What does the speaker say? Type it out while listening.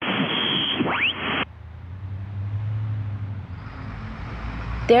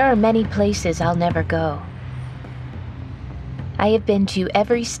There are many places I'll never go. I have been to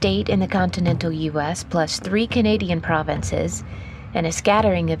every state in the continental US, plus 3 Canadian provinces, and a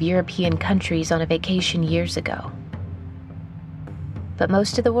scattering of European countries on a vacation years ago. But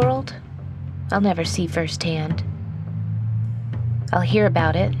most of the world, I'll never see firsthand. I'll hear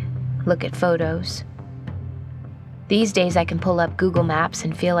about it, look at photos. These days I can pull up Google Maps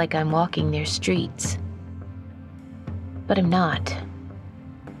and feel like I'm walking their streets. But I'm not.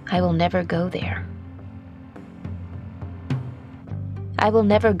 I will never go there. I will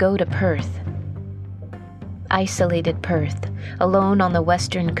never go to Perth. Isolated Perth, alone on the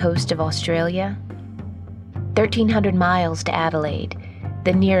western coast of Australia. 1,300 miles to Adelaide,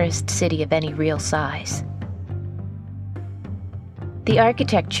 the nearest city of any real size. The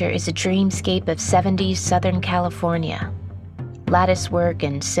architecture is a dreamscape of 70s Southern California. Latticework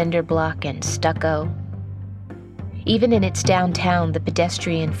and cinder block and stucco. Even in its downtown, the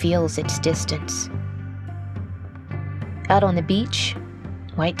pedestrian feels its distance. Out on the beach,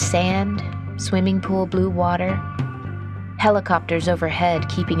 white sand, swimming pool blue water, helicopters overhead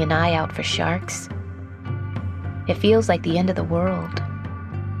keeping an eye out for sharks. It feels like the end of the world.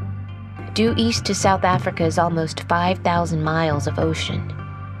 Due east to South Africa is almost 5,000 miles of ocean.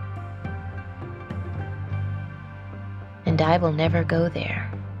 And I will never go there.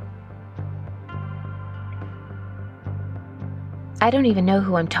 I don't even know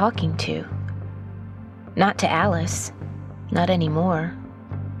who I'm talking to. Not to Alice. Not anymore.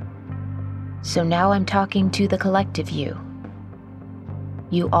 So now I'm talking to the collective you.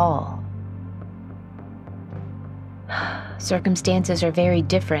 You all. Circumstances are very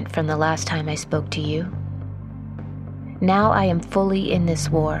different from the last time I spoke to you. Now I am fully in this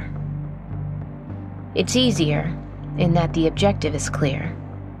war. It's easier, in that the objective is clear.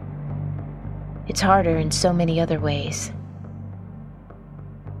 It's harder in so many other ways.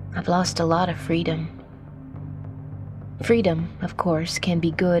 I've lost a lot of freedom. Freedom, of course, can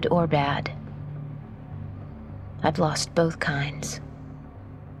be good or bad. I've lost both kinds.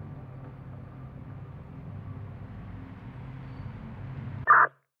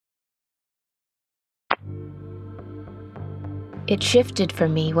 It shifted for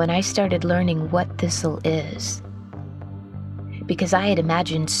me when I started learning what thistle is. Because I had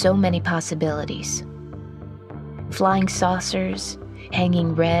imagined so many possibilities. Flying saucers,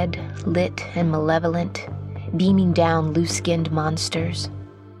 hanging red, lit and malevolent, beaming down loose-skinned monsters.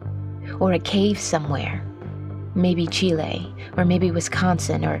 Or a cave somewhere. Maybe Chile, or maybe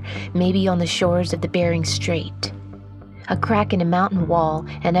Wisconsin, or maybe on the shores of the Bering Strait. A crack in a mountain wall,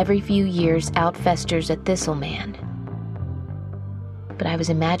 and every few years out festers a thistle man. But I was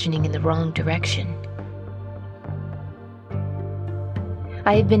imagining in the wrong direction.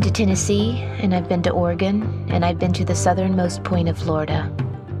 I have been to Tennessee, and I've been to Oregon, and I've been to the southernmost point of Florida.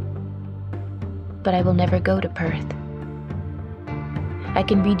 But I will never go to Perth. I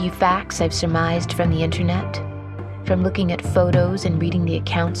can read you facts I've surmised from the internet, from looking at photos and reading the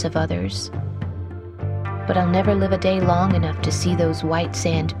accounts of others. But I'll never live a day long enough to see those white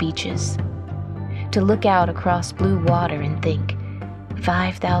sand beaches, to look out across blue water and think,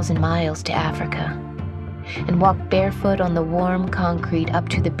 5,000 miles to Africa, and walk barefoot on the warm concrete up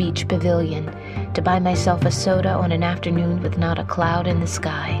to the beach pavilion to buy myself a soda on an afternoon with not a cloud in the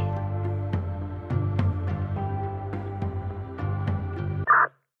sky.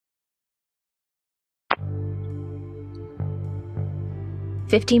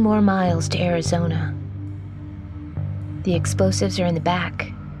 "50 more miles to Arizona. The explosives are in the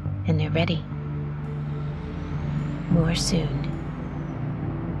back, and they're ready. More soon."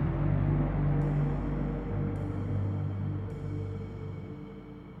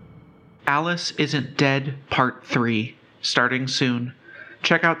 Alice Isn't Dead Part 3, starting soon.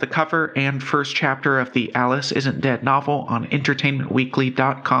 Check out the cover and first chapter of the Alice Isn't Dead novel on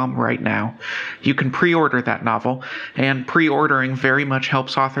entertainmentweekly.com right now. You can pre-order that novel, and pre-ordering very much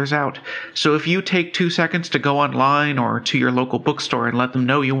helps authors out. So if you take 2 seconds to go online or to your local bookstore and let them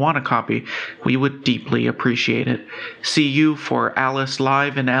know you want a copy, we would deeply appreciate it. See you for Alice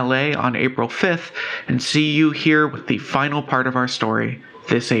Live in LA on April 5th, and see you here with the final part of our story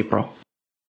this April.